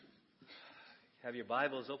Have your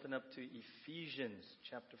Bibles open up to Ephesians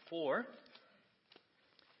chapter 4.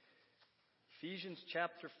 Ephesians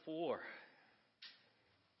chapter 4.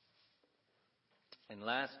 And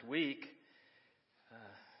last week,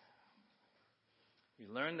 we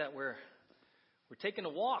learned that we're taking a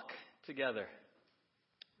walk together.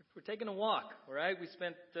 We're taking a walk, all right? We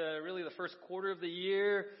spent really the first quarter of the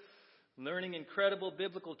year learning incredible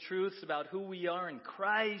biblical truths about who we are in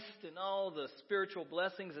Christ and all the spiritual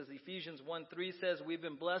blessings. As Ephesians 1:3 says, we've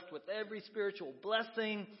been blessed with every spiritual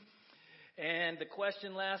blessing. And the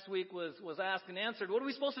question last week was asked and answered, what are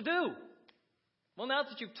we supposed to do? Well, now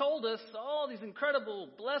that you've told us all these incredible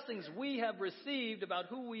blessings we have received about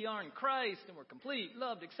who we are in Christ, and we're complete,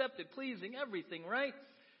 loved, accepted, pleasing, everything, right?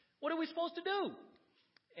 What are we supposed to do?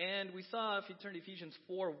 And we saw, if you turn to Ephesians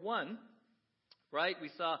 4:1, right,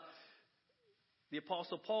 we saw the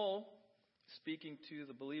Apostle Paul speaking to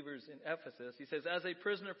the believers in Ephesus. He says, as a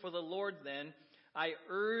prisoner for the Lord then, I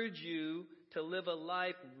urge you to live a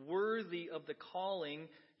life worthy of the calling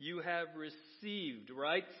you have received,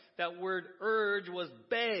 right? That word urge was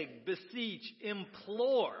beg, beseech,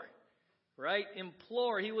 implore, right?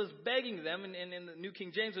 Implore. He was begging them, and in the New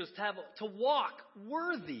King James it was to walk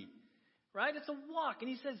worthy, right? It's a walk. And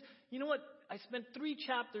he says, you know what? I spent 3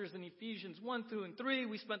 chapters in Ephesians 1 through 3.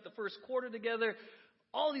 We spent the first quarter together.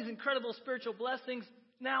 All these incredible spiritual blessings.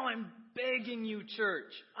 Now I'm begging you,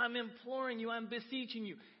 church. I'm imploring you. I'm beseeching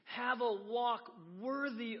you. Have a walk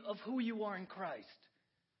worthy of who you are in Christ.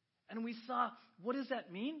 And we saw, what does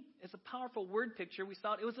that mean? It's a powerful word picture. We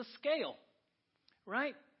thought it was a scale,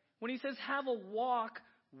 right? When he says have a walk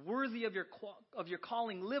worthy of your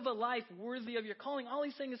calling, live a life worthy of your calling, all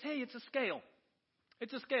he's saying is, hey, it's a scale.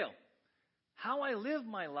 It's a scale. How I live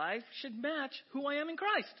my life should match who I am in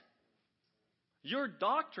Christ. Your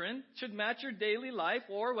doctrine should match your daily life,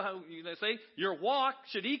 or how you say, your walk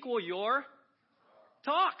should equal your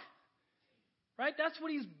talk. Right? That's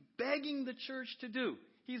what he's begging the church to do.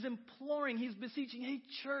 He's imploring, he's beseeching, hey,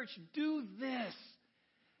 church, do this.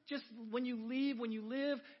 Just when you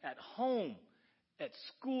live at home, at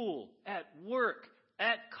school, at work,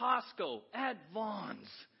 at Costco, at Vaughn's,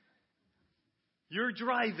 you're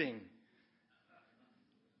driving.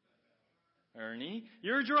 Ernie,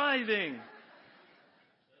 you're driving.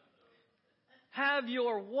 Have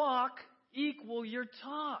your walk equal your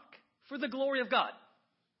talk for the glory of God.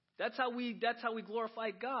 That's how we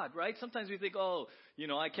glorify God, right? Sometimes we think,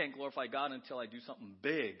 I can't glorify God until I do something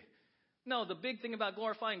big. No, the big thing about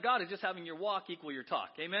glorifying God is just having your walk equal your talk.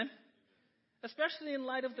 Amen? Especially in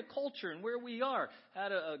light of the culture and where we are. I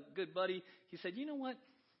had a good buddy. He said, you know what?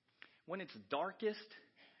 When it's darkest,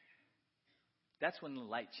 that's when the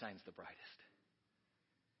light shines the brightest.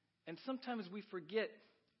 And sometimes we forget,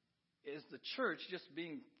 as the church, just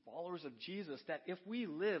being followers of Jesus, that if we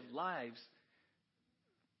live lives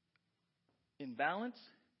in balance,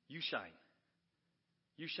 you shine.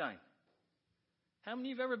 You shine. How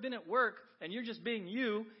many of you have ever been at work and you're just being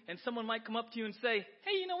you, and someone might come up to you and say,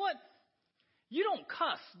 hey, you know what? You don't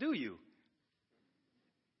cuss, do you?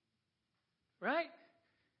 Right?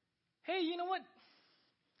 Hey, you know what?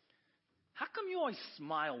 How come you always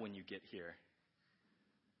smile when you get here?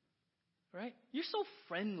 Right? You're so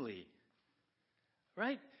friendly.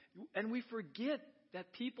 Right? And we forget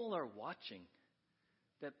that people are watching.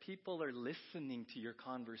 That people are listening to your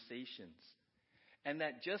conversations. And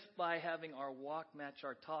that just by having our walk match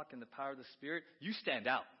our talk in the power of the Spirit, you stand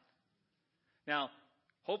out. Now,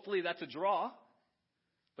 hopefully that's a draw.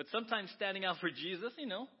 But sometimes standing out for Jesus,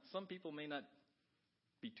 some people may not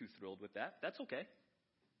be too thrilled with that. That's okay.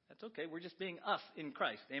 That's okay. We're just being us in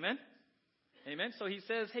Christ. Amen? Amen. So he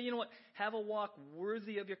says, hey, you know what? Have a walk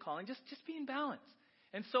worthy of your calling. Just be in balance.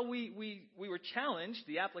 And so we were challenged.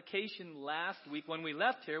 The application last week when we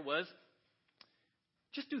left here was,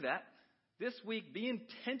 just do that. This week, be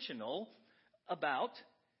intentional about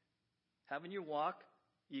having your walk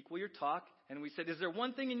equal your talk. And we said, is there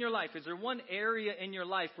one thing in your life? Is there one area in your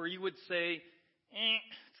life where you would say,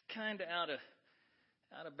 it's kind of out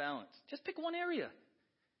of balance? Just pick one area.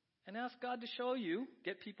 And ask God to show you,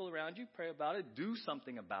 get people around you, pray about it, do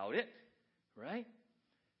something about it, right?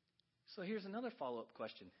 So here's another follow-up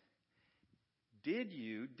question. Did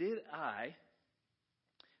I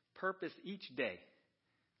purpose each day,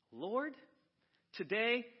 Lord,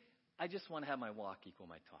 today I just want to have my walk equal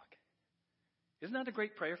my talk? Isn't that a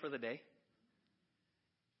great prayer for the day?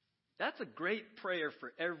 That's a great prayer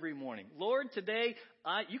for every morning. Lord, today,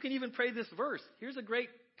 you can even pray this verse. Here's a great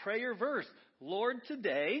prayer verse. Lord,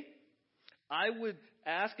 today, I would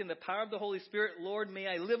ask in the power of the Holy Spirit, Lord, may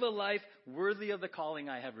I live a life worthy of the calling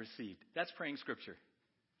I have received. That's praying scripture.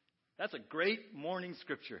 That's a great morning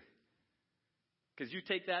scripture. Because you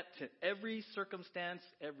take that to every circumstance,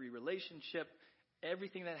 every relationship,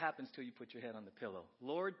 everything that happens till you put your head on the pillow.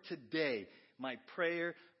 Lord, today, my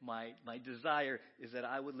prayer, my desire is that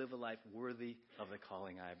I would live a life worthy of the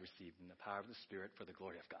calling I have received in the power of the Spirit for the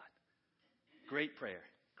glory of God. Great prayer,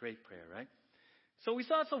 right? So we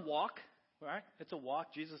saw it's a walk, right? It's a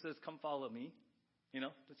walk. Jesus says, come follow me.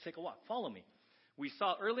 Let's take a walk. Follow me. We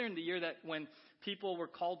saw earlier in the year that when people were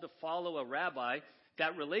called to follow a rabbi,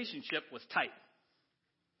 that relationship was tight.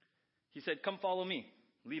 He said, come follow me.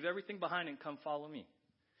 Leave everything behind and come follow me.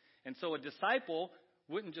 And so a disciple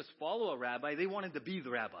wouldn't just follow a rabbi. They wanted to be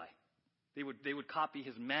the rabbi. They would copy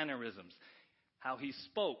his mannerisms, how he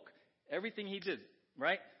spoke, everything he did,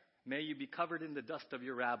 right? May you be covered in the dust of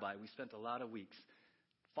your rabbi. We spent a lot of weeks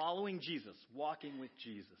following Jesus, walking with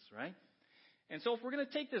Jesus, right? And so if we're going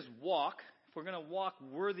to take this walk, if we're going to walk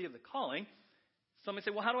worthy of the calling, somebody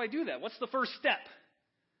say, well, how do I do that? What's the first step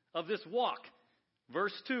of this walk?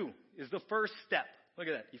 Verse 2 is the first step. Look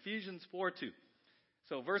at that. Ephesians 4:2.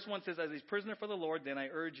 So verse 1 says, as a prisoner for the Lord, then I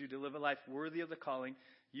urge you to live a life worthy of the calling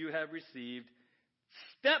you have received.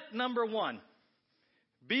 Step number 1,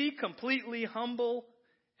 be completely humble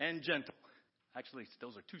and gentle. Actually,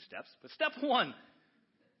 those are 2 steps. But step 1,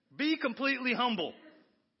 be completely humble.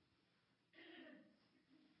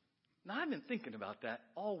 Now, I've been thinking about that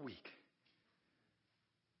all week.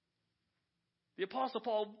 The Apostle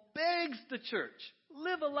Paul begs the church,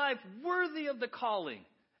 live a life worthy of the calling.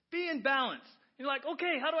 Be in balance. You're like,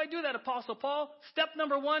 okay, how do I do that, Apostle Paul? Step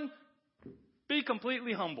number 1, be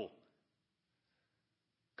completely humble.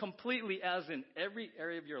 Completely, as in every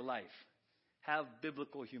area of your life, have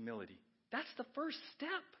biblical humility. That's the first step.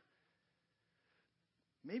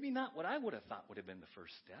 Maybe not what I would have thought would have been the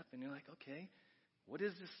first step. And you're like, okay, what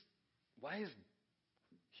is this? Why is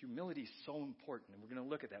humility so important? And we're going to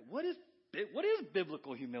look at that. What is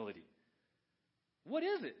biblical humility? What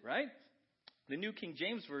is it, right? The New King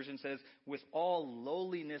James Version says, with all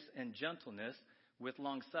lowliness and gentleness, with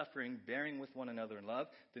long suffering, bearing with one another in love.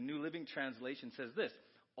 The New Living Translation says this,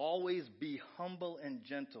 always be humble and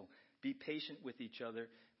gentle. Be patient with each other,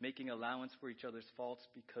 making allowance for each other's faults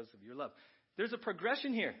because of your love. There's a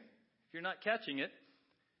progression here. If you're not catching it,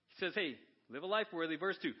 he says, hey, live a life worthy.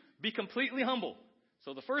 Verse 2, be completely humble.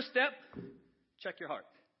 So the first step, check your heart.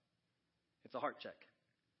 It's a heart check.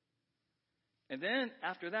 And then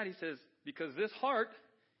after that, he says, because this heart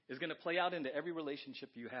is going to play out into every relationship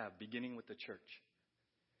you have, beginning with the church.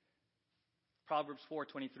 Proverbs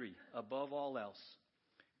 4:23, above all else,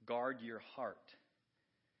 guard your heart,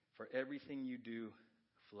 for everything you do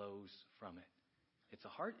flows from it. It's a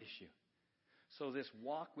heart issue. So this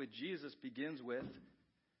walk with Jesus begins with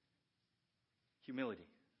humility.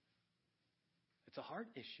 It's a heart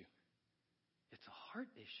issue. It's a heart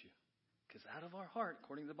issue. Because out of our heart,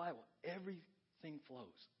 according to the Bible, everything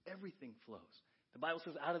flows. Everything flows. The Bible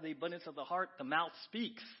says out of the abundance of the heart, the mouth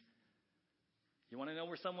speaks. You want to know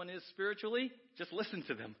where someone is spiritually? Just listen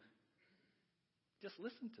to them. Just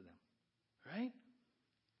listen to them. Right?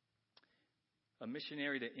 A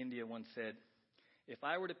missionary to India once said, if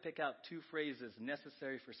I were to pick out 2 phrases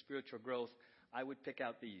necessary for spiritual growth, I would pick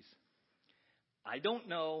out these. I don't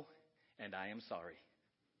know, and I am sorry.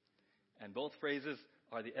 And both phrases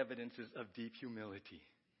are the evidences of deep humility.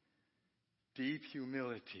 Deep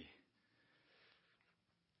humility.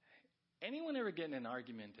 Anyone ever get in an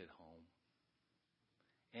argument at home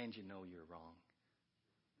and you know you're wrong?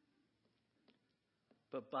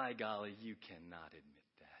 But by golly, you cannot admit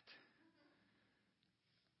that.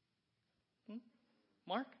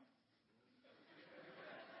 Mark?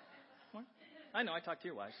 Mark? I know, I talk to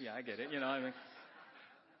your wife. Yeah, I get it. I mean,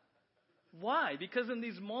 why? Because in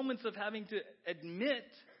these moments of having to admit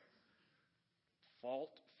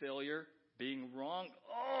fault, failure, being wrong,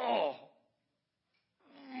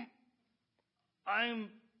 I'm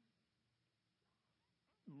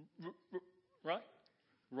right,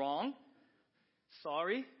 wrong,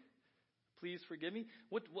 sorry, please forgive me.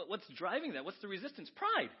 What's driving that? What's the resistance?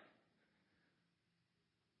 Pride.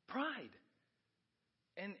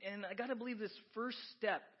 And I got to believe this first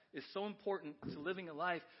step is so important to living a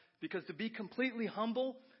life, because to be completely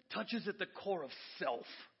humble touches at the core of self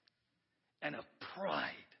and of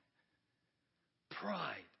pride.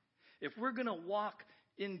 Pride. If we're going to walk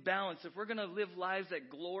in balance, if we're going to live lives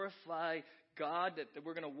that glorify God, that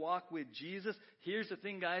we're going to walk with Jesus, here's the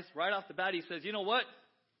thing, guys. Right off the bat, he says, you know what?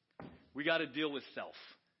 We got to deal with self.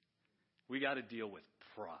 We got to deal with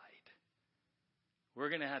pride. We're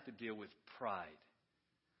going to have to deal with pride.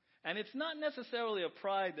 And it's not necessarily a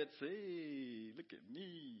pride that's, hey, look at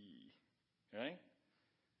me, right?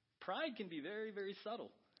 Pride can be very, very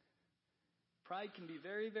subtle. Pride can be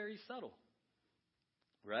very, very subtle.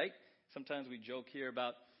 right? Sometimes we joke here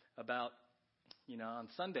about on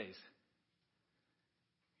Sundays,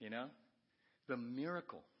 the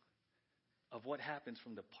miracle of what happens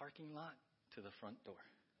from the parking lot to the front door.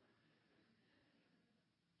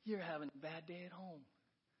 You're having a bad day at home.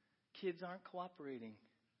 Kids aren't cooperating.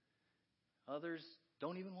 Others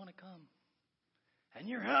don't even want to come. And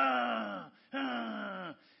you're,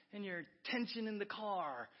 and you're tension in the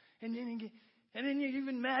car. And then you're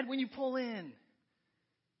even mad when you pull in.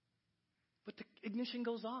 But the ignition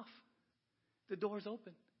goes off. The door's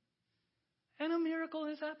open. And a miracle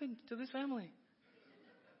has happened to this family.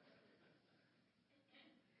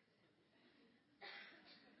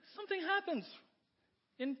 Something happens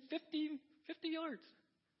in 50 yards.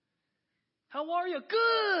 How are you?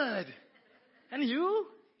 Good. And you?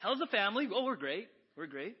 How's the family? Oh, we're great. We're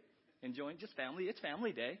great. Enjoying just family. It's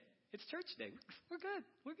family day. It's church day. We're good.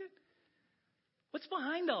 We're good. What's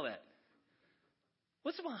behind all that?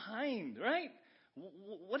 What's behind, right?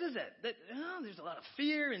 What is that? There's a lot of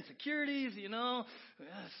fear, insecurities,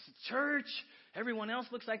 church. Everyone else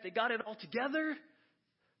looks like they got it all together,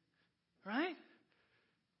 right?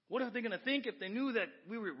 What are they going to think if they knew that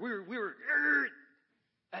we were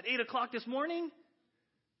at 8 o'clock this morning?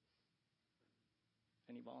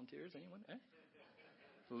 Any volunteers? Anyone? Eh?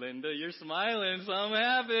 Linda, you're smiling. Something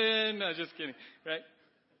happened. No, just kidding. Right?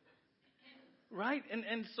 Right?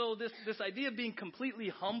 And so this idea of being completely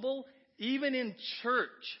humble, even in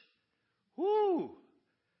church, whoo,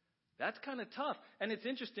 that's kind of tough. And it's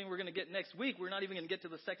interesting, we're going to get next week, we're not even going to get to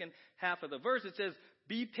the second half of the verse. It says,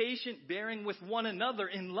 be patient, bearing with one another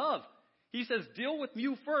in love. He says, deal with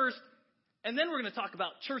you first, and then we're going to talk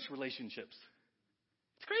about church relationships.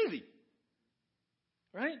 It's crazy.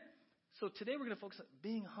 Right? So today we're going to focus on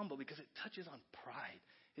being humble because it touches on pride.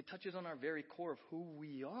 It touches on our very core of who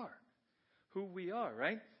we are. Who we are,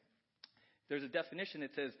 right? There's a definition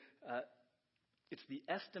that says it's the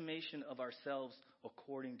estimation of ourselves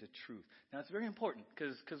according to truth. Now, it's very important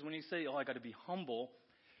because when you say, I got to be humble,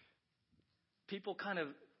 people kind of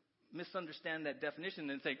misunderstand that definition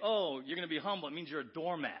and think, you're going to be humble. It means you're a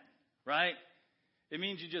doormat, right? It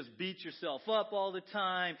means you just beat yourself up all the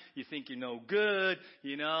time. You think you're no good,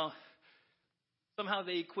 Somehow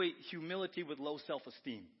they equate humility with low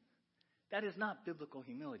self-esteem. That is not biblical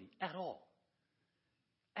humility at all.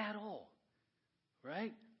 At all.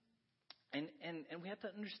 Right? And we have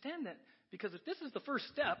to understand that because if this is the first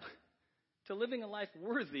step to living a life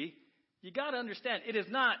worthy, you got to understand it is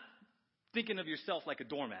not thinking of yourself like a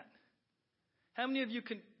doormat. How many of you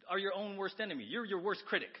are your own worst enemy? You're your worst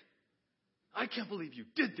critic. I can't believe you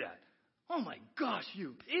did that. Oh my gosh,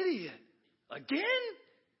 you idiot. Again?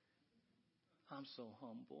 I'm so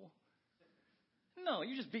humble. No,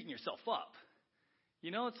 you're just beating yourself up.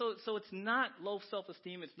 So it's not low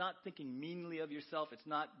self-esteem. It's not thinking meanly of yourself. It's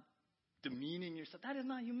not demeaning yourself. That is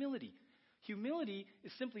not humility. Humility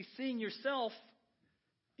is simply seeing yourself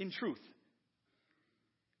in truth.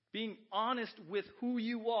 Being honest with who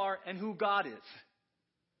you are and who God is.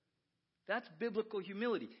 That's biblical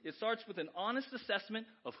humility. It starts with an honest assessment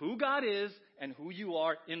of who God is and who you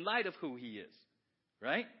are in light of who He is.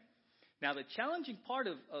 Right? Now, the challenging part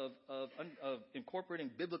of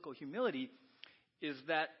incorporating biblical humility is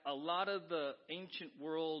that a lot of the ancient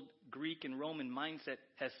world Greek and Roman mindset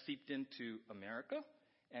has seeped into America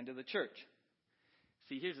and to the church.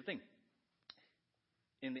 See, here's the thing.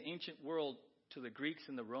 In the ancient world, to the Greeks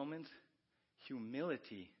and the Romans,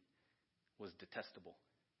 humility was detestable.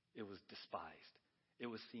 It was despised. It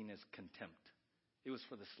was seen as contempt. It was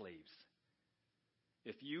for the slaves.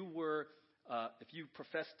 If you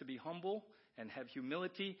professed to be humble and have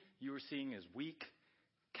humility, you were seen as weak,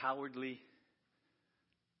 cowardly.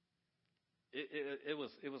 It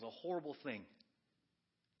was a horrible thing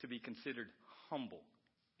to be considered humble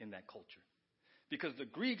in that culture. Because the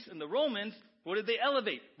Greeks and the Romans, what did they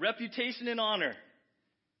elevate? Reputation and honor.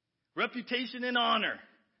 Reputation and honor.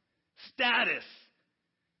 Status.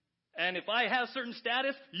 And if I have certain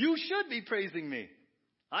status, you should be praising me.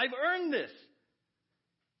 I've earned this.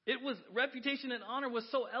 Reputation and honor was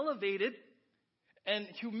so elevated, and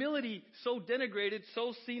humility so denigrated,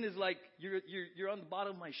 so seen as like you're on the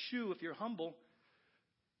bottom of my shoe if you're humble,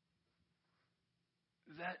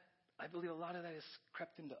 that I believe a lot of that has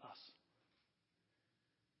crept into us.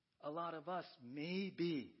 A lot of us may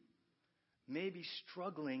be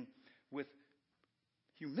struggling with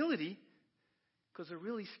humility because we're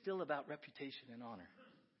really still about reputation and honor.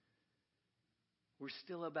 We're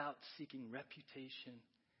still about seeking reputation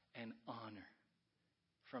and honor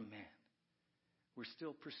from man. We're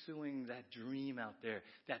still pursuing that dream out there,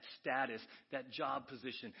 that status, that job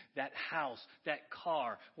position, that house, that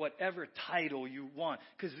car, whatever title you want.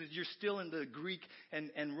 Because you're still in the Greek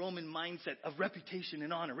and Roman mindset of reputation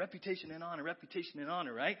and honor, reputation and honor, reputation and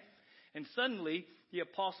honor, right? And suddenly, the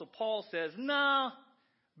Apostle Paul says, nah,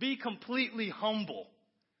 be completely humble.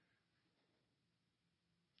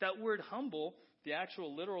 That word humble, the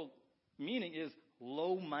actual literal meaning is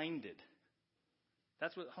low-minded.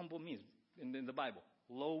 That's what humble means in the Bible.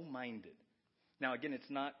 Low-minded. Now, again, it's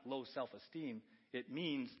not low self-esteem. It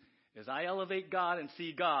means as I elevate God and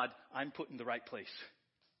see God, I'm put in the right place.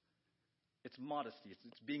 It's modesty.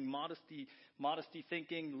 It's being modesty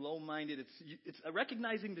thinking, low-minded. It's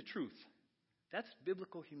recognizing the truth. That's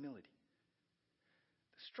biblical humility.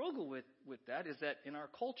 The struggle with that is that in our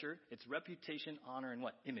culture, it's reputation, honor, and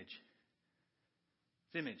what? Image.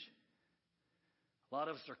 It's image. A lot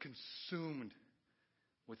of us are consumed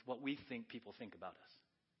with what we think people think about us.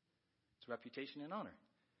 It's reputation and honor.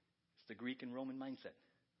 It's the Greek and Roman mindset.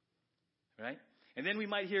 Right? And then we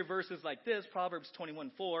might hear verses like this, Proverbs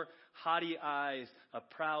 21:4, haughty eyes, a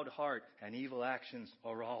proud heart, and evil actions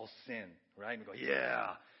are all sin. Right? And we go,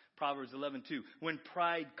 yeah. Proverbs 11:2, when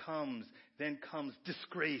pride comes, then comes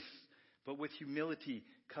disgrace, but with humility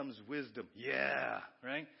comes wisdom. Yeah.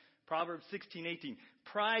 Right? Proverbs 16:18,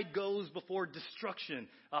 pride goes before destruction,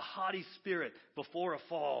 a haughty spirit before a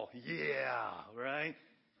fall. Yeah, right?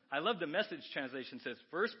 I love the Message translation says,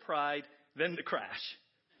 first pride, then the crash.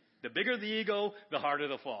 The bigger the ego, the harder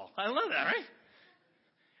the fall. I love that, right?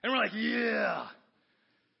 And we're like, yeah.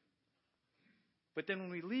 But then when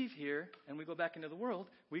we leave here and we go back into the world,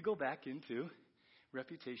 we go back into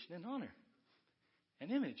reputation and honor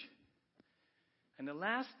and image. And the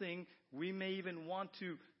last thing we may even want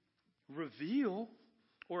to reveal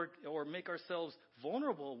or make ourselves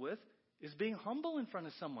vulnerable with is being humble in front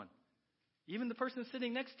of someone. Even the person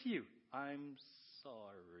sitting next to you. I'm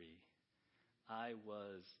sorry.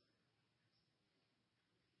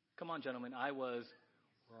 Come on, gentlemen. I was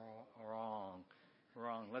wrong.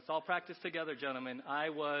 Let's all practice together, gentlemen. I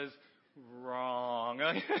was wrong.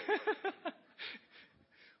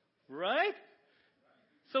 Right?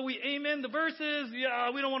 So we amen the verses.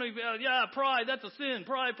 Yeah, we don't want to, pride, that's a sin.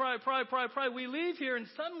 Pride. We leave here and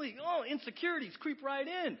suddenly, insecurities creep right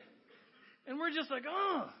in. And we're just like,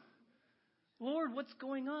 Lord, what's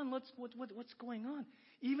going on? What's going on?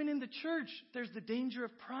 Even in the church, there's the danger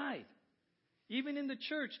of pride. Even in the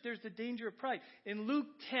church, there's the danger of pride. In Luke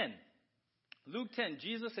 10,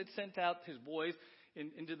 Jesus had sent out his boys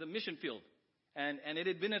into the mission field. And it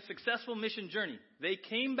had been a successful mission journey. They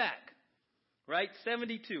came back. Right?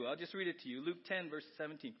 72. I'll just read it to you. Luke 10, verse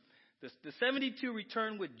 17. The 72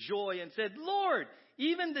 returned with joy and said, Lord,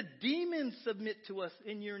 even the demons submit to us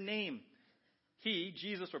in your name. He,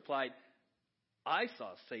 Jesus, replied, I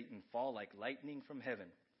saw Satan fall like lightning from heaven.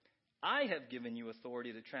 I have given you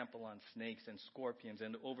authority to trample on snakes and scorpions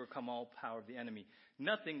and to overcome all power of the enemy.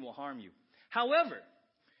 Nothing will harm you. However,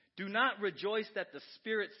 do not rejoice that the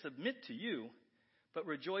spirits submit to you, but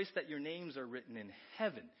rejoice that your names are written in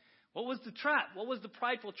heaven. What was the trap? What was the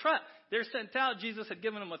prideful trap? They're sent out. Jesus had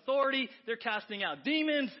given them authority. They're casting out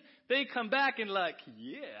demons. They come back and like,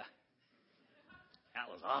 yeah, that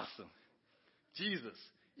was awesome. Jesus,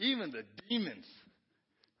 even the demons,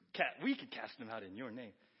 we can cast them out in your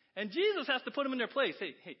name. And Jesus has to put them in their place.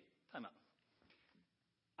 Hey, time out.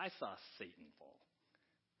 I saw Satan fall.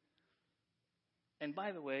 And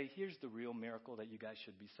by the way, here's the real miracle that you guys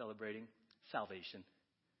should be celebrating. Salvation.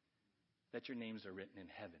 That your names are written in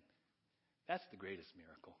heaven. That's the greatest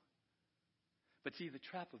miracle. But see, the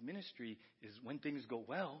trap of ministry is when things go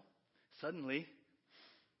well, suddenly,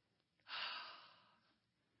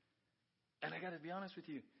 and I got to be honest with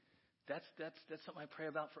you, that's something I pray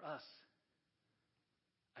about for us.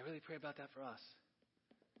 I really pray about that for us.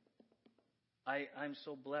 I'm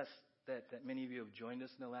so blessed that many of you have joined us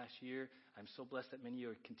in the last year. I'm so blessed that many of you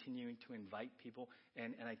are continuing to invite people.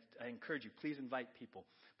 And I encourage you, please invite people.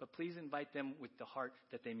 But please invite them with the heart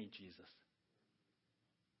that they meet Jesus.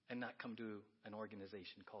 And not come to an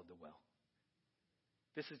organization called The Well.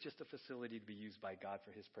 This is just a facility to be used by God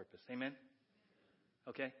for his purpose. Amen?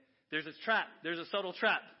 Okay? There's a trap. There's a subtle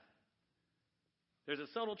trap. There's a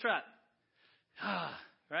subtle trap.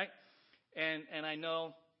 Right? And I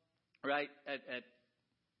know, right, at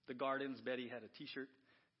the Gardens, Betty had a t-shirt,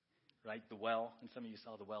 right? The Well. And some of you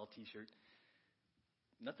saw the Well t-shirt.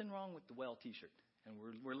 Nothing wrong with the Well t-shirt. And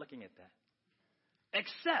we're looking at that.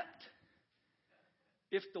 Except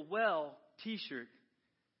if the Well t-shirt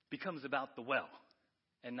becomes about the well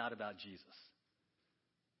and not about Jesus.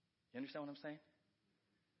 You understand what I'm saying?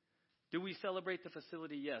 Do we celebrate the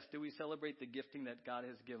facility? Yes. Do we celebrate the gifting that God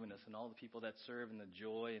has given us and all the people that serve and the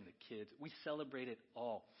joy and the kids? We celebrate it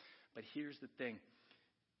all. But here's the thing.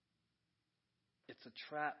 It's a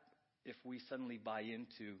trap if we suddenly buy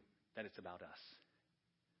into that it's about us.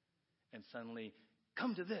 And suddenly,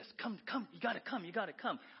 come to this. Come. You got to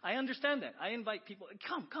come. I understand that. I invite people.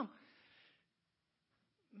 Come.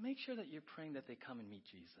 Make sure that you're praying that they come and meet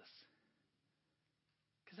Jesus.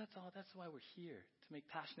 Because that's why we're here, to make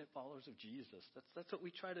passionate followers of Jesus. That's what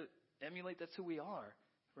we try to emulate. That's who we are,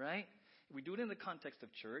 right? We do it in the context of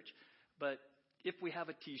church, but if we have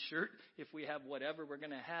a T-shirt, if we have whatever we're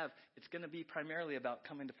going to have, it's going to be primarily about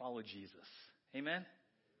coming to follow Jesus. Amen?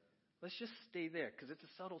 Let's just stay there, because it's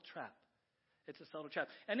a subtle trap. It's a subtle trap.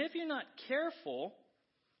 And if you're not careful,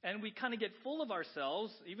 and we kind of get full of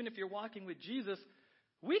ourselves, even if you're walking with Jesus,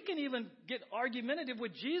 we can even get argumentative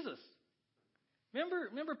with Jesus.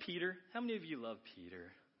 Remember Peter? How many of you love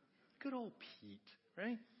Peter? Good old Pete,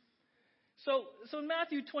 right? So in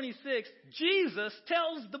Matthew 26, Jesus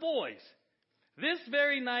tells the boys, this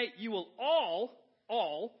very night you will all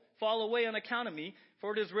fall away on account of me,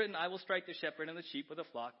 for it is written, I will strike the shepherd and the sheep of the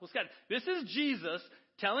flock will scatter. This is Jesus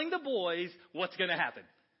telling the boys what's going to happen.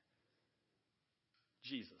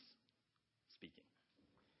 Jesus speaking.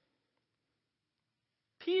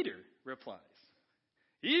 Peter replies,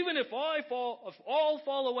 even if all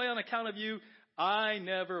fall away on account of you, I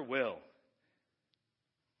never will.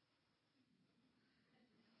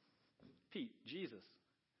 Pete, Jesus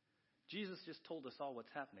just told us all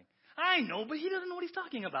what's happening. I know, but he doesn't know what he's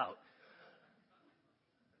talking about.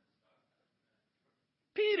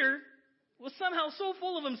 Peter was somehow so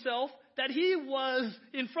full of himself that he was,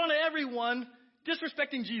 in front of everyone,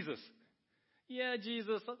 disrespecting Jesus. Yeah,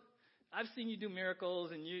 Jesus, I've seen you do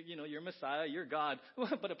miracles, and you're Messiah, you're God,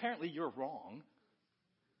 but apparently you're wrong.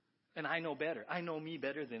 And I know better. I know me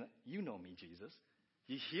better than you know me, Jesus.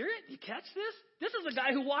 You hear it? You catch this? This is a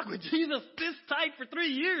guy who walked with Jesus this tight for 3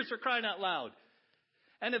 years, for crying out loud.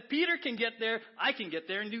 And if Peter can get there, I can get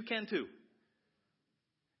there, and you can too.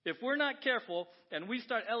 If we're not careful and we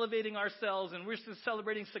start elevating ourselves and we're just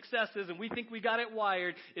celebrating successes and we think we got it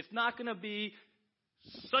wired, it's not going to be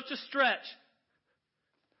such a stretch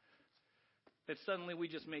that suddenly we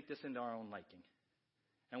just make this into our own liking.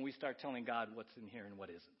 And we start telling God what's in here and what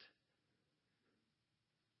isn't.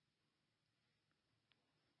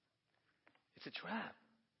 It's a trap.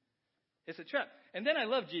 It's a trap. And then I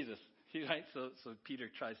love Jesus. Right? So Peter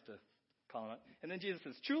tries to call him out. And then Jesus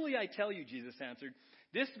says, truly I tell you, Jesus answered,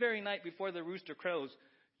 this very night before the rooster crows,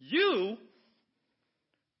 you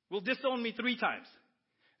will disown me 3 times.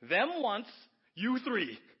 Them once, you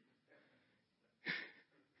 3.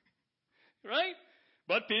 Right?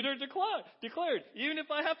 But Peter declared, even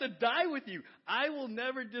if I have to die with you, I will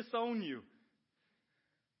never disown you.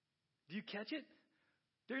 Do you catch it?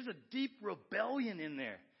 There's a deep rebellion in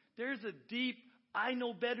there. There's a deep, I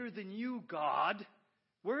know better than you, God.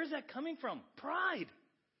 Where is that coming from? Pride.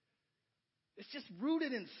 It's just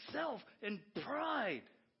rooted in self and pride.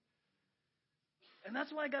 And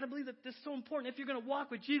that's why I got to believe that this is so important. If you're going to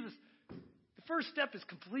walk with Jesus, the first step is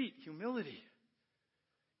complete humility.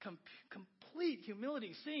 Complete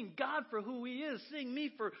humility. Seeing God for who He is. Seeing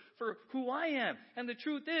me for who I am. And the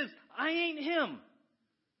truth is, I ain't Him.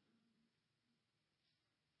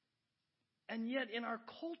 And yet in our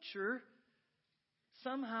culture,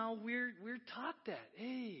 somehow we're taught that.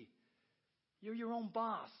 Hey, you're your own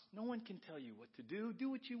boss. No one can tell you what to do. Do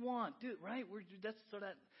what you want. Do it, right?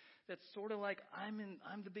 That's sort of like I'm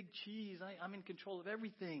the big cheese. I'm in control of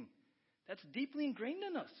everything. That's deeply ingrained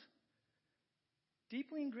in us.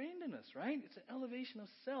 Deeply ingrained in us, right? It's an elevation of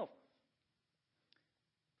self.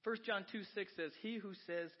 1 John 2:6 says, he who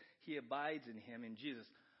says he abides in him, in Jesus,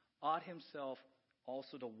 ought himself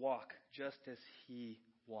also to walk just as he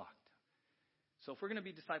walked. So if we're going to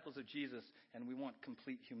be disciples of Jesus and we want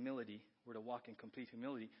complete humility, we're to walk in complete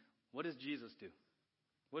humility, what does Jesus do?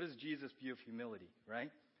 What is Jesus' view of humility,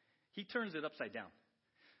 right? He turns it upside down.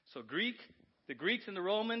 So the Greeks and the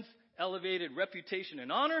Romans elevated reputation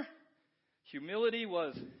and honor. Humility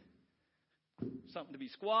was something to be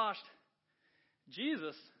squashed.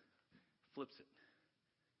 Jesus flips it.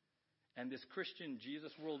 And this Christian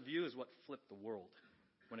Jesus worldview is what flipped the world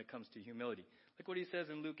when it comes to humility. Look what he says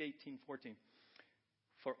in Luke 18:14.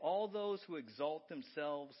 For all those who exalt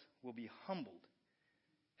themselves will be humbled,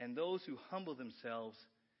 and those who humble themselves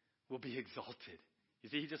will be exalted. You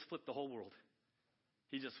see, he just flipped the whole world.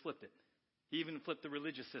 He just flipped it. He even flipped the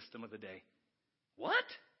religious system of the day. What?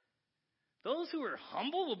 Those who are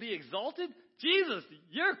humble will be exalted? Jesus,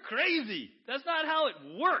 you're crazy. That's not how it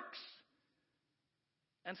works.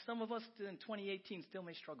 And some of us in 2018 still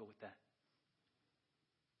may struggle with that.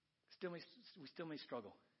 We still may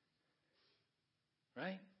struggle.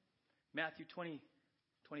 Right? Matthew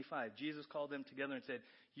 20:25. Jesus called them together and said,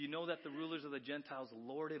 you know that the rulers of the Gentiles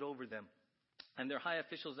lord it over them, and their high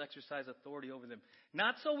officials exercise authority over them.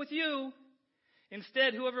 Not so with you.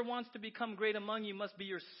 Instead, whoever wants to become great among you must be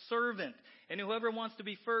your servant, and whoever wants to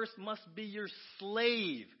be first must be your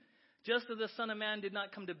slave. Just as the Son of Man did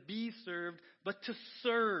not come to be served, but to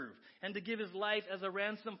serve, and to give his life as a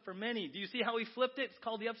ransom for many. Do you see how he flipped it? It's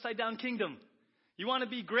called the upside down kingdom. You want to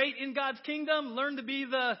be great in God's kingdom? Learn to be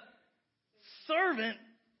the servant,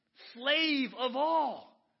 slave of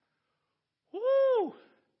all. Woo!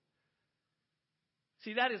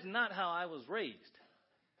 See, that is not how I was raised.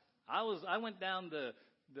 I went down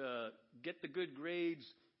the get the good grades,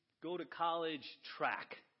 go to college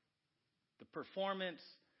track. The performance,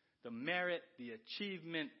 the merit, the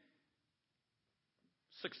achievement,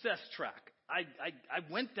 success track. I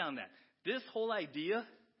went down that. This whole idea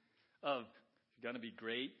of you're going to be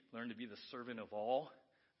great, learn to be the servant of all,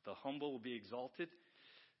 the humble will be exalted.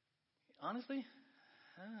 Honestly,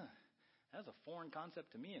 that's a foreign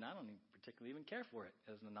concept to me, and I don't particularly even care for it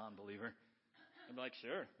as a non-believer. I'd be like,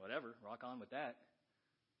 sure, whatever, rock on with that.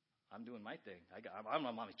 I'm doing my thing. I'm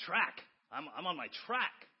on my track. I'm on my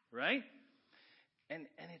track, right? And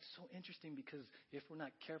it's so interesting because if we're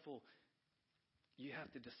not careful, you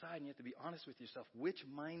have to decide and you have to be honest with yourself. Which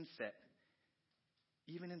mindset,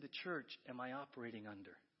 even in the church, am I operating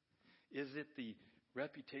under? Is it the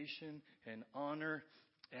reputation and honor?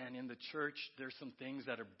 And in the church, there's some things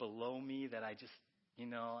that are below me that I just,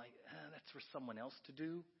 that's for someone else to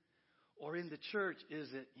do. Or in the church,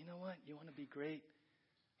 is it, you know what? You want to be great?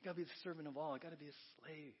 You got to be the servant of all. You got to be a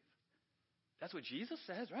slave. That's what Jesus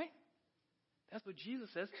says, right? That's what Jesus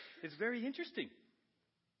says. It's very interesting.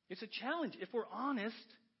 It's a challenge. If we're honest,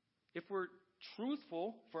 if we're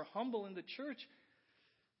truthful, if we're humble in the church,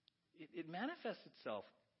 it manifests itself.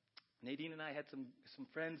 Nadine and I had some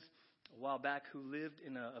friends a while back who lived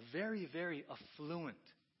in a very, very affluent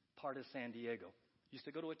part of San Diego. Used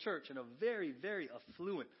to go to a church in a very, very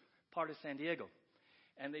affluent part of San Diego.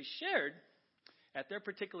 And they shared at their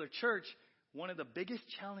particular church, one of the biggest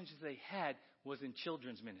challenges they had was in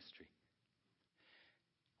children's ministry.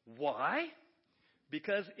 Why?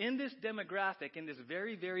 Because in this demographic, in this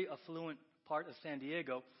very, very affluent part of San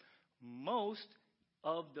Diego, most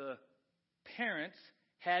of the parents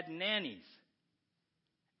had nannies.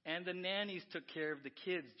 And the nannies took care of the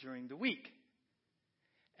kids during the week.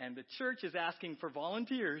 And the church is asking for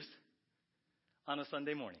volunteers on a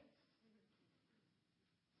Sunday morning.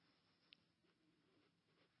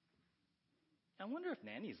 I wonder if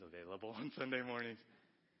nanny's available on Sunday mornings.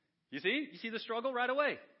 You see the struggle right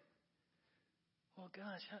away. Well,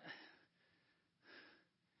 gosh,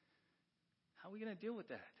 how are we going to deal with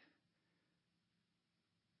that?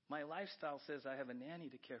 My lifestyle says I have a nanny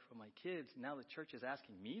to care for my kids. Now the church is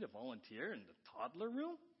asking me to volunteer in the toddler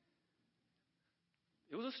room.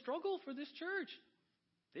 It was a struggle for this church.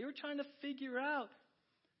 They were trying to figure out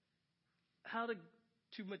how to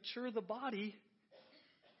mature the body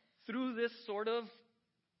through this sort of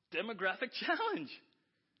demographic challenge.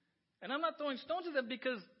 And I'm not throwing stones at them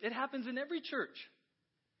because it happens in every church.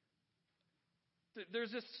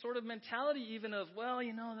 There's this sort of mentality even of, well,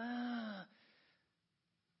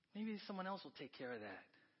 maybe someone else will take care of that.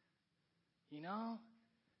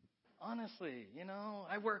 Honestly,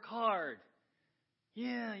 I work hard.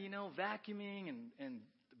 Yeah, vacuuming and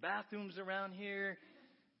the bathrooms around here.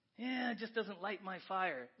 Yeah, it just doesn't light my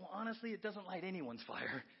fire. Well, honestly, it doesn't light anyone's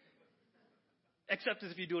fire. Except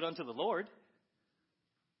as if you do it unto the Lord.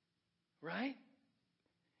 Right?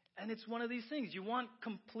 And it's one of these things. You want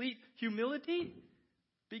complete humility?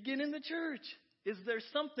 Begin in the church. Is there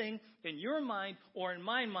something in your mind or in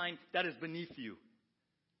my mind that is beneath you?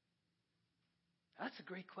 That's a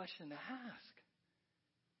great question to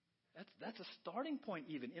ask. That's a starting point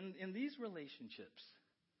even in these relationships.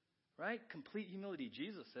 Right? Complete humility.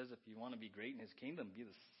 Jesus says if you want to be great in his kingdom, be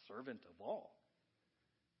the servant of all.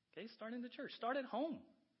 Okay, start in the church. Start at home.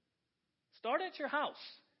 Start at your house.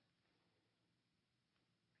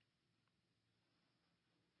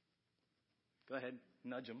 Go ahead,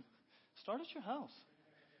 nudge them. Start at your house.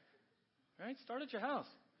 Right? Start at your house.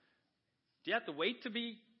 Do you have to wait to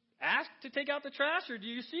be asked to take out the trash, or do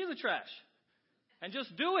you see the trash and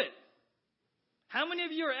just do it? How many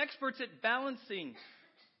of you are experts at balancing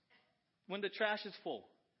when the trash is full?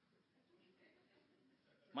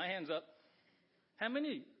 My hand's up. How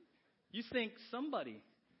many? You think somebody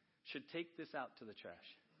should take this out to the trash?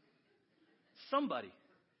 Somebody.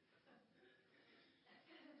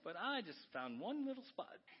 but I just found one little spot.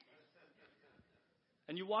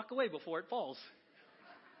 And you walk away before it falls.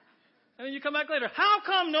 And then you come back later. How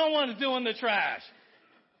come no one's doing the trash?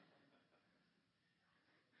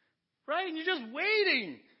 Right? And you're just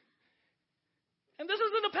waiting. And this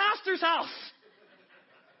isn't a pastor's house.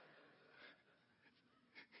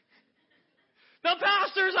 The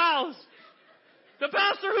pastor's house. The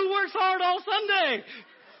pastor who works hard all Sunday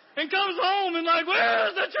and comes home and like,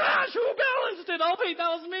 where's the trash? Who balanced it? Oh, wait, that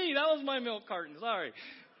was me. That was my milk carton. Sorry.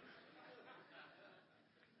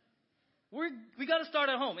 We got to start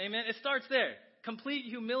at home. Amen. It starts there. Complete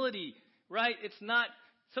humility, right? It's not,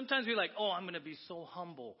 sometimes we're like, oh, I'm going to be so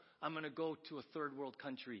humble. I'm going to go to a third world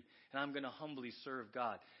country and I'm going to humbly serve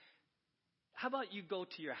God. How about you go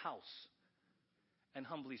to your house and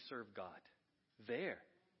humbly serve God? There.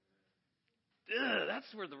 That's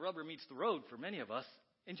where the rubber meets the road for many of us.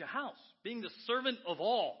 In your house. Being the servant of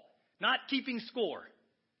all. Not keeping score.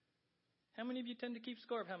 How many of you tend to keep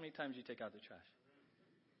score of how many times you take out the trash?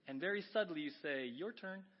 And very subtly you say, your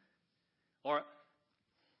turn. Or,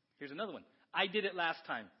 here's another one. I did it last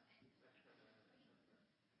time.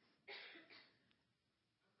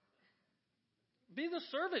 Be the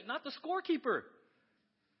servant, not the scorekeeper.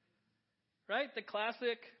 Right? The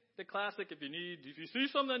classic, if you see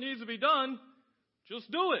something that needs to be done,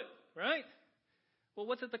 just do it. Right? Well,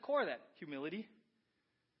 what's at the core of that? Humility.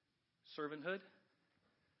 Servanthood.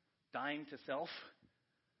 Dying to self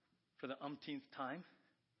for the umpteenth time.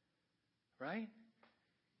 Right?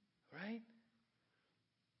 Right?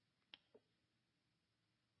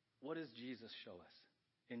 What does Jesus show us?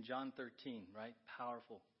 In John 13, right?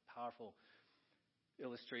 Powerful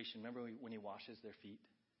illustration. Remember when he washes their feet?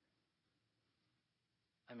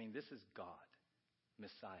 I mean, this is God,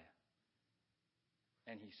 Messiah.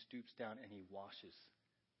 And he stoops down and he washes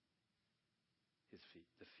his feet,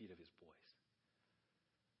 the feet of his boys.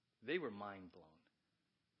 They were mind blown.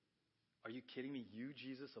 Are you kidding me? You,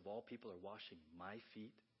 Jesus, of all people, are washing my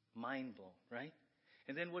feet? Mind blown, right?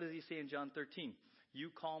 And then what does he say in John 13? You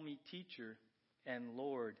call me teacher and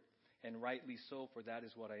Lord, and rightly so, for that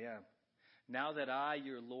is what I am. Now that I,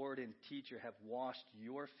 your Lord and teacher, have washed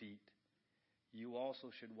your feet, you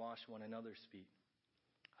also should wash one another's feet.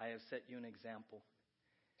 I have set you an example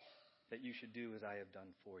that you should do as I have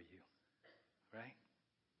done for you. Right?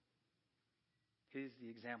 Here's the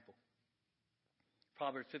example.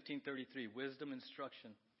 Proverbs 15:33, wisdom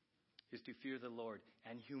instruction is to fear the Lord,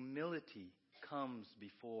 and humility comes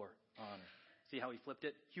before honor. See how he flipped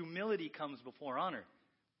it? Humility comes before honor.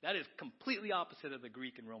 That is completely opposite of the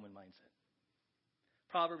Greek and Roman mindset.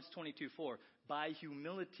 Proverbs 22:4, by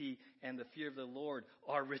humility and the fear of the Lord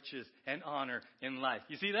are riches and honor in life.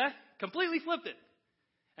 You see that? Completely flipped it.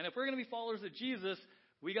 And if we're going to be followers of Jesus,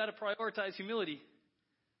 we got to prioritize humility.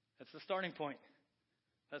 That's the starting point.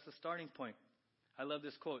 That's the starting point. I love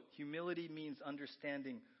this quote. Humility means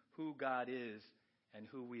understanding who God is and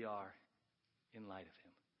who we are in light of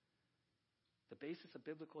him. The basis of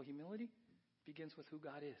biblical humility begins with who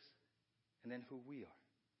God is and then who we are.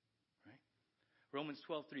 Right? Romans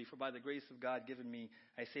 12:3, for by the grace of God given me,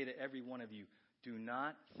 I say to every one of you, do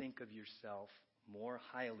not think of yourself more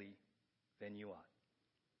highly than you ought,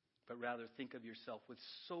 but rather think of yourself with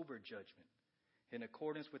sober judgment in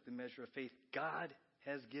accordance with the measure of faith God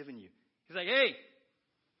has given you. He's like, hey,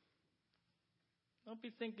 don't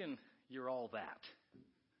be thinking you're all that.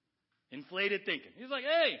 Inflated thinking. He's like,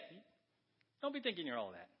 hey, don't be thinking you're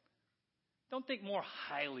all that. Don't think more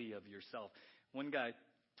highly of yourself. One guy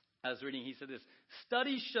I was reading, he said this,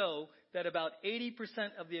 studies show that about 80%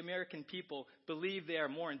 of the American people believe they are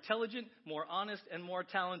more intelligent, more honest, and more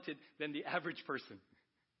talented than the average person.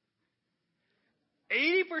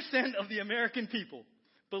 80% of the American people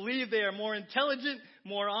believe they are more intelligent,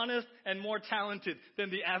 more honest, and more talented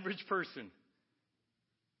than the average person.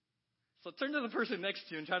 So turn to the person next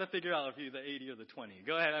to you and try to figure out if you're the 80 or the 20.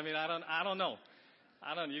 Go ahead. I mean, I don't know.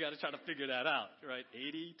 You got to try to figure that out, right?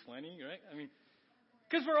 80, 20, right? I mean,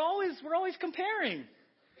 because we're always comparing,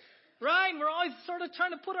 right? We're always sort of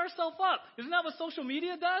trying to put ourselves up. Isn't that what social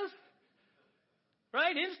media does?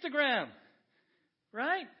 Right? Instagram,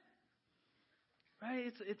 right?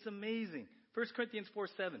 Right? It's amazing. 1 Corinthians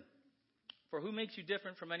 4:7. For who makes you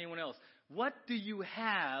different from anyone else? What do you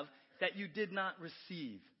have that you did not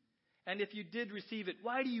receive? And if you did receive it,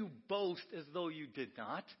 why do you boast as though you did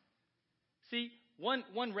not? See,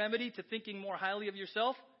 one remedy to thinking more highly of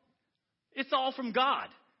yourself, it's all from God.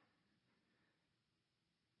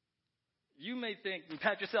 You may think and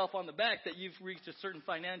pat yourself on the back that you've reached a certain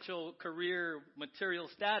financial, career, material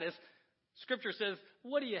status. Scripture says,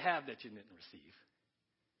 what do you have that you didn't receive?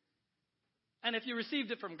 And if you received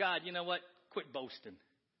it from God, you know what? Quit boasting.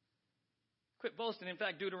 Quit boasting. In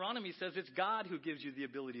fact, Deuteronomy says it's God who gives you the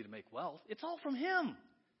ability to make wealth. It's all from Him.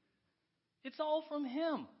 It's all from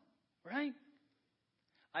Him, right?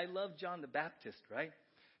 I love John the Baptist, right?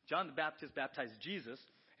 John the Baptist baptized Jesus,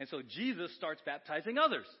 and so Jesus starts baptizing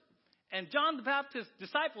others. And John the Baptist's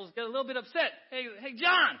disciples get a little bit upset. Hey,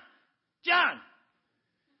 John,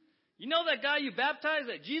 you know that guy you baptized,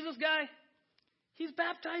 that Jesus guy? He's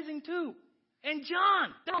baptizing too. And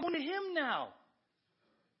John, they're going to him now.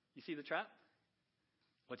 You see the trap?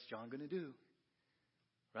 What's John going to do?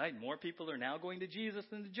 Right? More people are now going to Jesus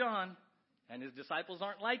than to John, and his disciples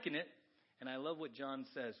aren't liking it. And I love what John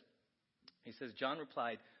says. He says, John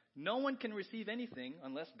replied, no one can receive anything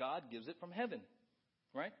unless God gives it from heaven.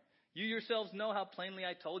 Right? You yourselves know how plainly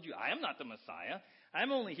I told you, I am not the Messiah.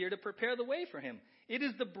 I'm only here to prepare the way for him. It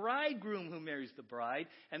is the bridegroom who marries the bride,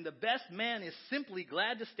 and the best man is simply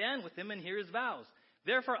glad to stand with him and hear his vows.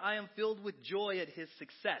 Therefore, I am filled with joy at his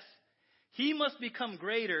success. He must become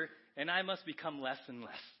greater, and I must become less and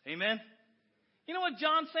less. Amen? You know what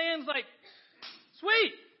John's saying is like,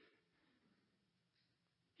 sweet.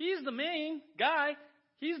 He's the main guy.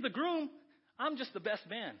 He's the groom. I'm just the best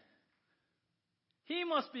man. He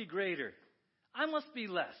must be greater. I must be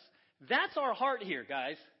less. That's our heart here,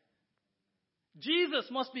 guys. Jesus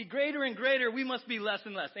must be greater and greater. We must be less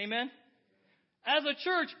and less. Amen? As a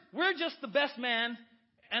church, we're just the best man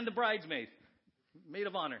and the bridesmaid, maid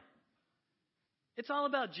of honor. It's all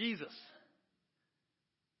about Jesus.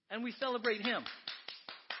 And we celebrate him.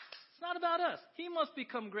 It's not about us. He must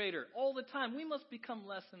become greater all the time. We must become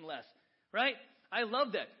less and less. Right? I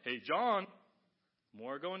love that. Hey, John,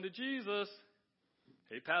 more going to Jesus.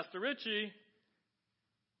 Hey, Pastor Richie,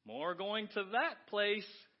 more going to that place.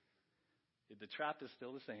 The trap is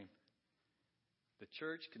still the same. The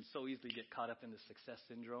church can so easily get caught up in the success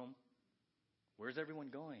syndrome. Where's everyone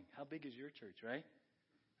going? How big is your church, right?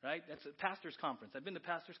 Right? That's a pastor's conference. I've been to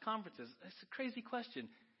pastor's conferences. It's a crazy question.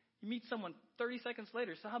 You meet someone 30 seconds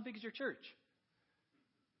later, so how big is your church?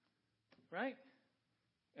 Right?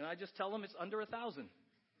 And I just tell them it's under 1,000.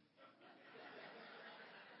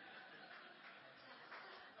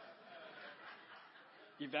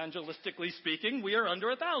 Evangelistically speaking, we are under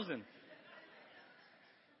 1,000.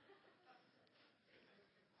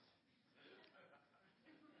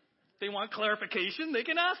 They want clarification, they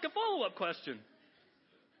can ask a follow-up question.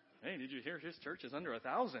 Hey, did you hear his church is under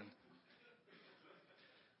 1,000?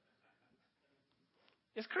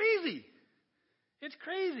 It's crazy. It's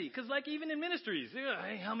crazy. Because like even in ministries,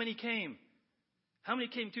 hey, how many came? How many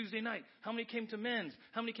came Tuesday night? How many came to men's?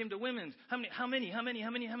 How many came to women's? How many? How many? Right?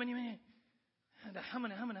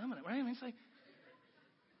 I mean, it's like,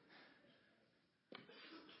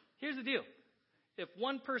 here's the deal. If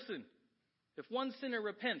one sinner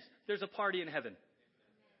repents, there's a party in heaven.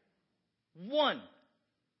 One.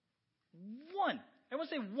 Everyone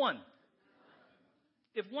say one.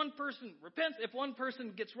 If one person repents, if one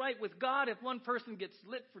person gets right with God, if one person gets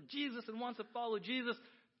lit for Jesus and wants to follow Jesus,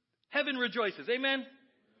 heaven rejoices. Amen?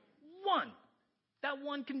 One. That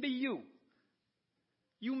one can be you.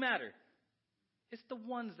 You matter. It's the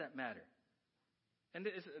ones that matter. And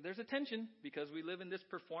there's a tension because we live in this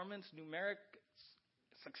performance, numeric,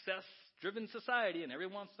 success-driven society, and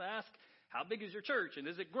everyone wants to ask, how big is your church, and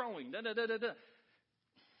is it growing?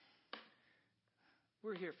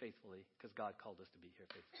 We're here faithfully because God called us to be here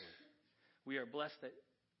faithfully. We are blessed that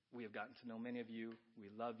we have gotten to know many of you. We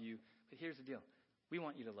love you. But here's the deal. We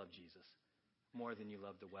want you to love Jesus more than you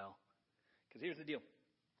love the well. Because here's the deal.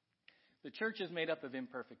 The church is made up of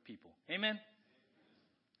imperfect people. Amen?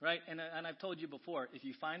 Right? And I've told you before, if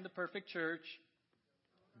you find the perfect church,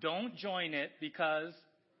 don't join it because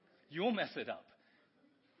you'll mess it up.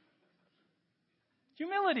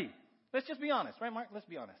 Humility. Let's just be honest. Right, Mark? Let's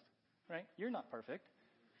be honest. Right? You're not perfect.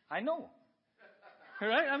 I know.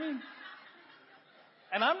 Right? I mean,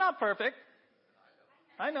 and I'm not perfect.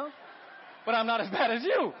 I know. But I'm not as bad as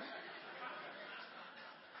you.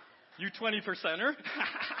 You 20%er.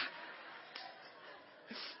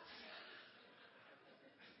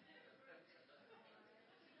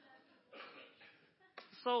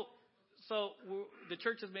 So the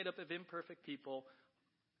church is made up of imperfect people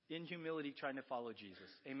in humility trying to follow Jesus.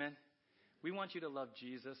 Amen? We want you to love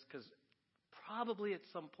Jesus because probably at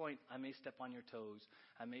some point I may step on your toes.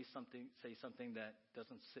 I may say something that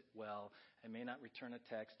doesn't sit well. I may not return a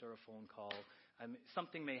text or a phone call.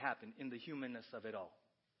 Something may happen in the humanness of it all.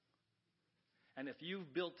 And if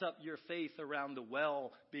you've built up your faith around the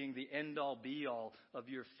well being the end-all, be-all of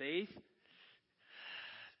your faith,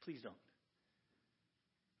 please don't.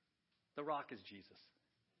 The rock is Jesus.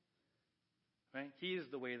 Right? He is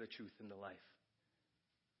the way, the truth, and the life.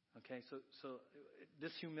 Okay, so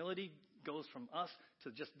this humility goes from us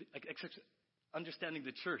to just understanding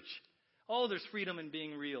the church. Oh, there's freedom in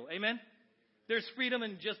being real. Amen? There's freedom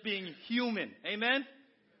in just being human. Amen?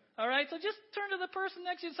 All right, so just turn to the person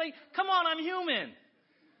next to you and say, come on, I'm human.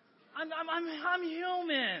 I'm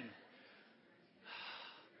human.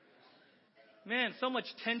 Man, so much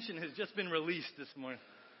tension has just been released this morning.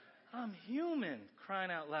 I'm human,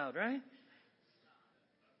 crying out loud, right?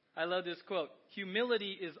 I love this quote.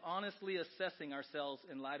 Humility is honestly assessing ourselves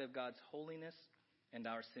in light of God's holiness and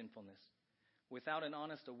our sinfulness. Without an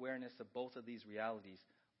honest awareness of both of these realities,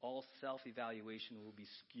 all self-evaluation will be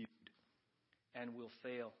skewed and will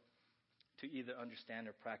fail to either understand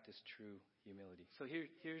or practice true humility. So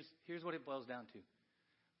here's what it boils down to.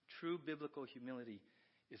 True biblical humility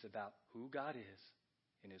is about who God is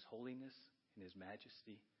in His holiness, in His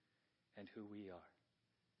majesty, and who we are.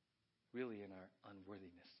 Really in our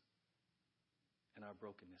unworthiness and our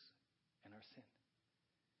brokenness and our sin.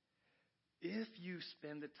 If you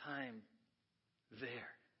spend the time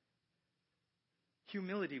there,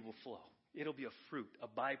 humility will flow. It'll be a fruit, a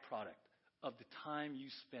byproduct of the time you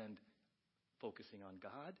spend focusing on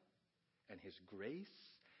God and His grace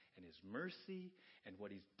and His mercy and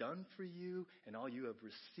what He's done for you and all you have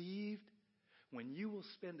received. When you will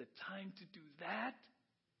spend the time to do that,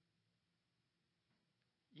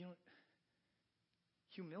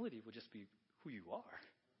 humility will just be who you are.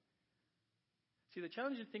 See, the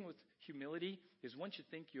challenging thing with humility is once you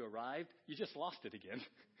think you arrived, you just lost it again.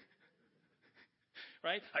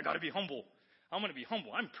 Right? I got to be humble. I'm going to be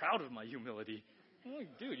humble. I'm proud of my humility. Oh,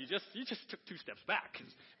 dude, you just took 2 steps back.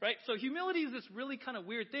 Right? So humility is this really kind of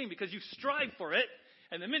weird thing because you strive for it,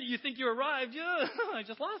 and the minute you think you arrived, I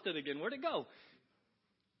just lost it again. Where'd it go?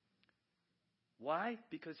 Why?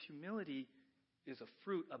 Because humility is a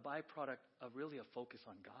fruit, a byproduct of really a focus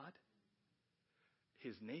on God,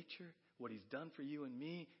 His nature, what He's done for you and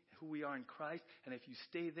me, who we are in Christ. And if you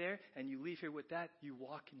stay there and you leave here with that, you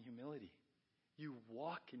walk in humility. You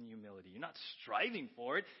walk in humility. You're not striving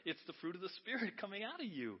for it. It's the fruit of the Spirit coming out of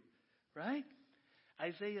you, right?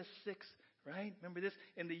 Isaiah 6, right? Remember this?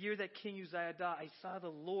 In the year that King Uzziah died, I saw the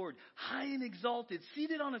Lord high and exalted,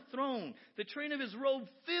 seated on a throne. The train of His robe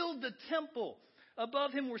filled the temple.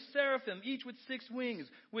 Above Him were seraphim, each with 6 wings.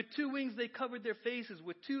 With 2 wings they covered their faces.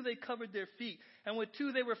 With 2 they covered their feet. And with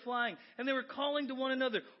 2 they were flying. And they were calling to one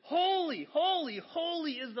another, Holy, holy,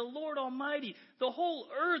 holy is the Lord Almighty. The whole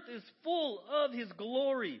earth is full of His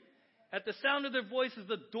glory. At the sound of their voices,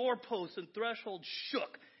 the doorposts and thresholds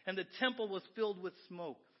shook, and the temple was filled with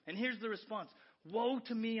smoke. And here's the response. Woe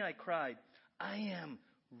to me, I cried. I am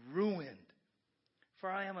ruined. For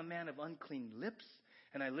I am a man of unclean lips.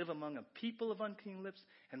 And I live among a people of unclean lips,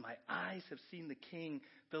 and my eyes have seen the King,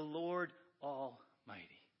 the Lord Almighty.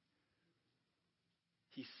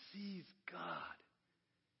 He sees God,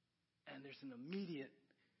 and there's an immediate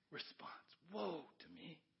response. Woe to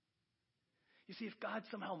me. You see, if God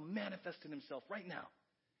somehow manifested Himself right now,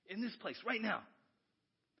 in this place, right now,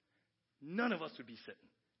 none of us would be sitting.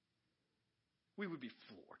 We would be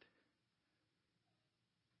floored.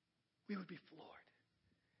 We would be floored.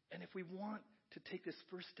 And if we want to take this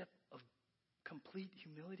first step of complete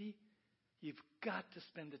humility, you've got to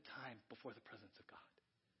spend the time before the presence of God.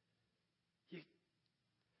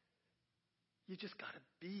 You just got to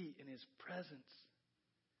be in His presence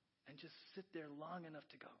and just sit there long enough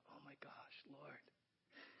to go, oh my gosh, Lord,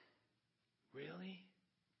 really?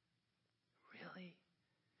 Really?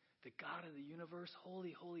 The God of the universe,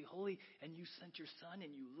 holy, holy, holy, and you sent your Son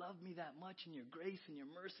and you love me that much in your grace and your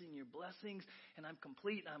mercy and your blessings, and I'm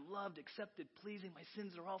complete, I'm loved, accepted, pleasing, my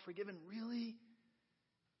sins are all forgiven. Really?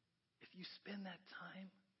 If you spend that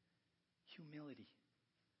time, humility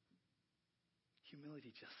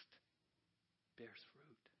just bears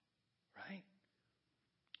fruit, right?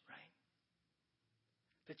 Right?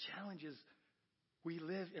 The challenge is we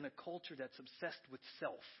live in a culture that's obsessed with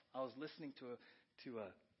self. I was listening to a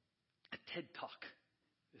TED Talk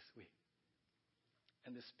this week.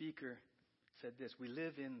 And the speaker said this, we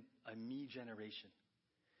live in a me generation.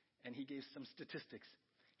 And he gave some statistics.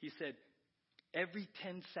 He said, every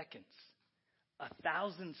 10 seconds,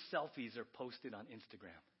 1,000 selfies are posted on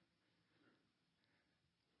Instagram.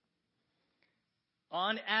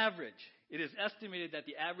 On average, it is estimated that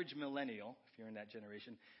the average millennial, if you're in that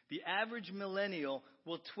generation, the average millennial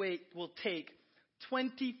will take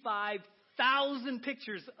 25,000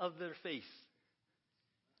 pictures of their face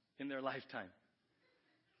in their lifetime.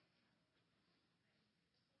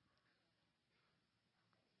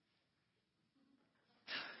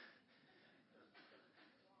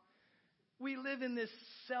 We live in this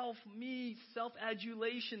self-me,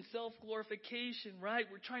 self-adulation, self-glorification, right?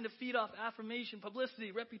 We're trying to feed off affirmation,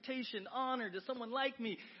 publicity, reputation, honor. Does someone like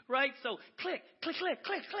me, right? So click, click, click,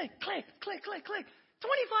 click, click, click, click, click, click.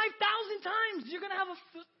 25,000 times you're going to have a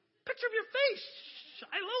picture of your face.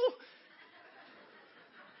 Shiloh.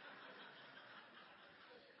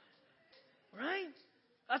 Right?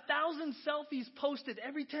 1,000 selfies posted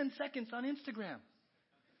every 10 seconds on Instagram.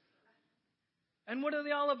 And what are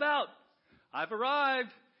they all about? I've arrived.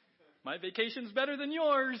 My vacation's better than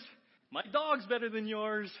yours. My dog's better than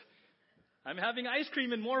yours. I'm having ice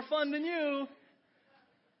cream and more fun than you.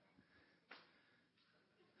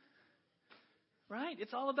 Right?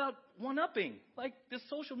 It's all about one-upping. Like, this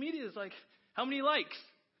social media is like, how many likes?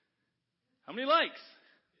 How many likes?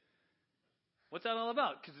 What's that all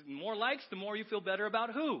about? Because the more likes, the more you feel better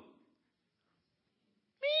about who?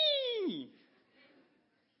 Me!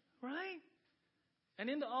 Right? And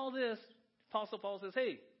into all this, Apostle Paul says,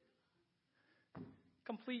 hey,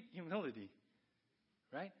 complete humility.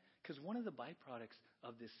 Right? Because one of the byproducts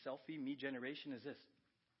of this selfie me generation is this: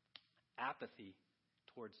 apathy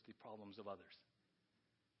towards the problems of others.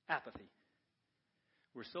 Apathy.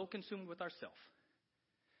 We're so consumed with ourselves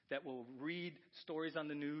that we'll read stories on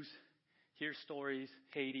the news, hear stories,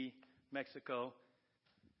 Haiti, Mexico,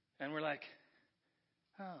 and we're like,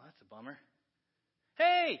 oh, that's a bummer.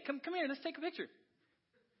 Hey, come here, let's take a picture.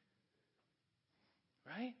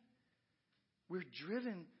 Right? We're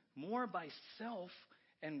driven more by self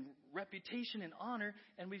and reputation and honor,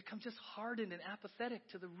 and we've become just hardened and apathetic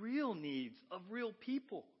to the real needs of real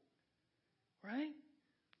people. Right?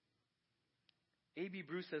 A.B.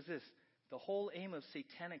 Bruce says this: the whole aim of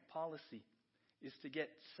satanic policy is to get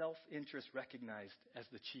self-interest recognized as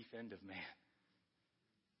the chief end of man.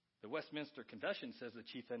 The Westminster Confession says the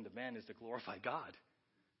chief end of man is to glorify God.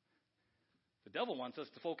 The devil wants us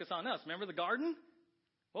to focus on us. Remember the garden?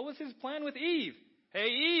 What was his plan with Eve? Hey,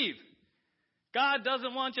 Eve, God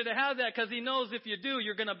doesn't want you to have that because he knows if you do,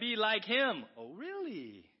 you're going to be like him. Oh,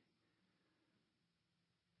 really?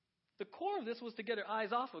 The core of this was to get her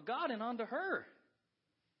eyes off of God and onto her.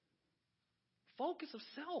 Focus of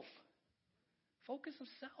self. Focus of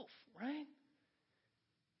self, right?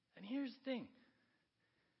 And here's the thing.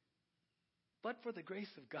 But for the grace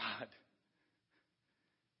of God,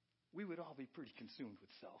 we would all be pretty consumed with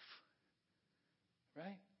self.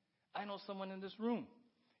 Right? I know someone in this room,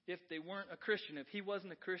 if they weren't a Christian, if he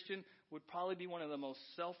wasn't a Christian, would probably be one of the most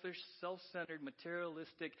selfish, self-centered,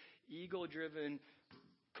 materialistic, ego-driven,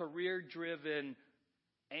 career-driven,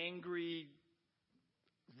 angry,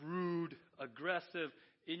 rude, aggressive,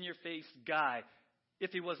 in-your-face guy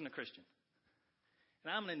if he wasn't a Christian.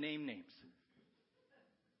 And I'm going to name names.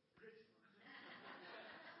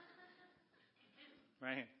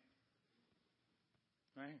 Right?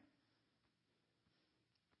 Right?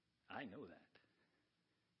 I know that.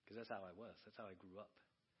 Because that's how I was. That's how I grew up.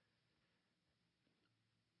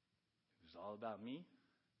 It was all about me.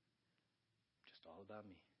 Just all about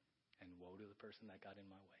me. And woe to the person that got in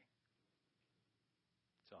my way.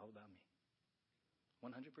 It's all about me.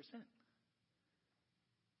 100%.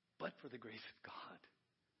 But for the grace of God.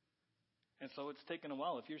 And so it's taken a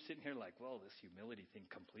while. If you're sitting here like, well, this humility thing,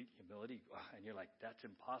 complete humility, and you're like, that's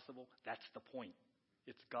impossible, that's the point.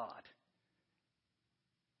 It's God.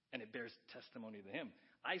 And it bears testimony to him.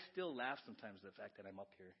 I still laugh sometimes at the fact that I'm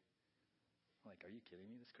up here. I'm like, are you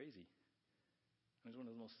kidding me? That's crazy. I was one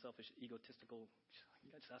of the most selfish, egotistical.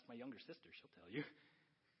 You guys ask my younger sister. She'll tell you.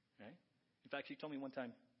 Right? In fact, she told me one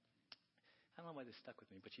time, I don't know why this stuck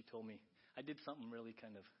with me, but she told me I did something really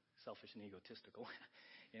kind of selfish and egotistical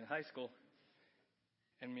in high school.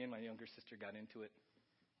 And me and my younger sister got into it.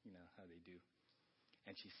 You know how they do.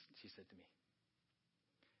 And she said to me,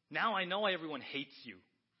 now I know everyone hates you.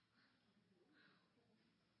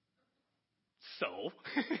 So?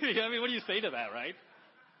 I mean, what do you say to that, right?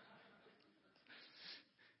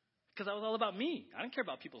 Because I was all about me. I didn't care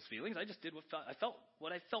about people's feelings. I just did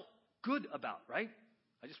what I felt good about, right?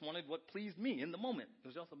 I just wanted what pleased me in the moment. It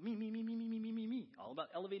was also me. All about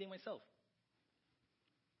elevating myself.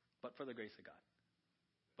 But for the grace of God.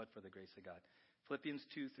 But for the grace of God. Philippians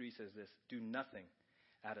 2:3 says this: do nothing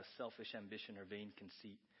out of selfish ambition or vain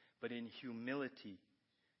conceit, but in humility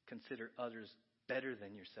consider others better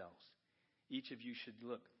than yourselves. Each of you should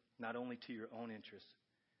look not only to your own interests,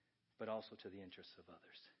 but also to the interests of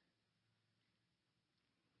others.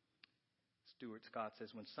 Stuart Scott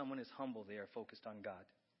says, when someone is humble, they are focused on God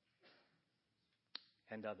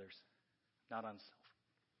and others, not on self.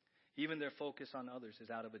 Even their focus on others is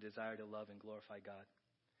out of a desire to love and glorify God.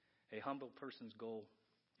 A humble person's goal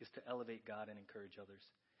is to elevate God and encourage others.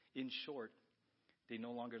 In short, they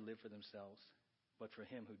no longer live for themselves, but for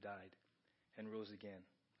him who died and rose again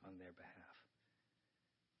on their behalf.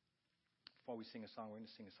 Before we sing a song, we're going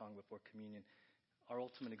to sing a song before communion. Our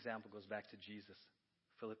ultimate example goes back to Jesus.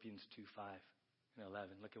 Philippians 2:5 and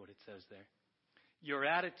 11. Look at what it says there. Your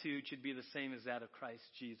attitude should be the same as that of Christ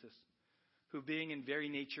Jesus, who being in very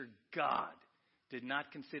nature God, did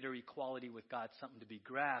not consider equality with God something to be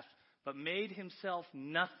grasped, but made himself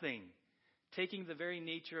nothing, taking the very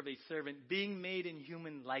nature of a servant, being made in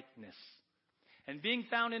human likeness. And being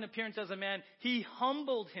found in appearance as a man, he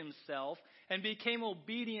humbled himself and became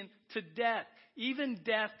obedient to death, even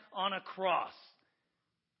death on a cross.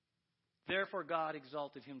 Therefore God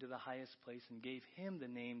exalted him to the highest place and gave him the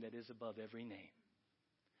name that is above every name.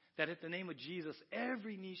 That at the name of Jesus,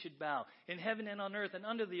 every knee should bow, in heaven and on earth and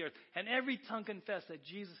under the earth, and every tongue confess that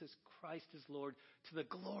Jesus is Christ is Lord, to the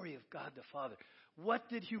glory of God the Father. What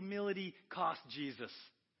did humility cost Jesus?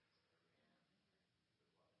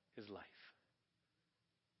 His life.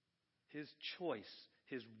 His choice,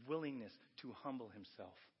 his willingness to humble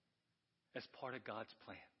himself as part of God's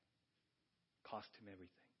plan cost him everything.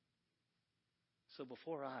 So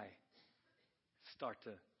before I start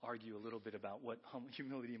to argue a little bit about what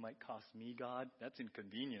humility might cost me, God, that's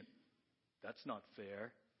inconvenient. That's not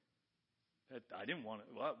fair. I didn't want it.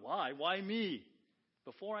 Why? Why me?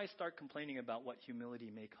 Before I start complaining about what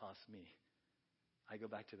humility may cost me, I go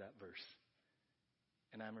back to that verse.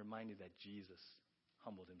 And I'm reminded that Jesus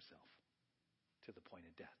humbled himself to the point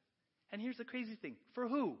of death. And here's the crazy thing. For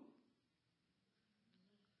who?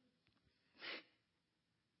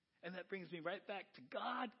 And that brings me right back to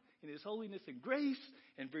God in his holiness and grace,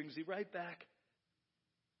 and brings me right back.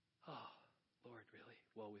 Oh, Lord, really?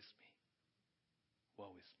 Woe is me.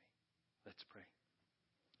 Woe is me. Let's pray.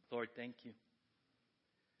 Lord, thank you.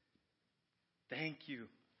 Thank you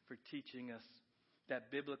for teaching us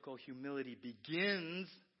that biblical humility begins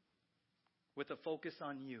with a focus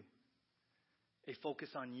on you. A focus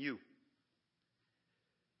on you.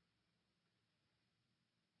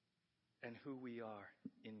 And who we are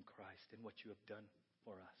in Christ and what you have done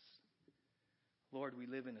for us. Lord, we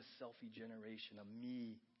live in a selfie generation, a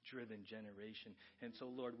me-driven generation. And so,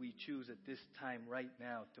 Lord, we choose at this time right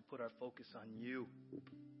now to put our focus on you.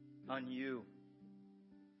 On you.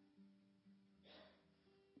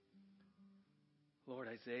 Lord,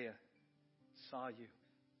 Isaiah saw you.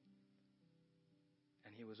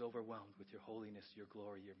 And he was overwhelmed with your holiness, your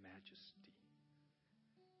glory, your majesty.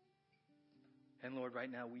 And Lord,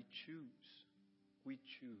 right now we choose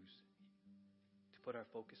to put our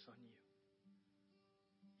focus on you.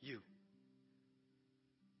 You.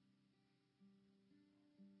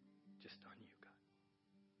 Just on you, God.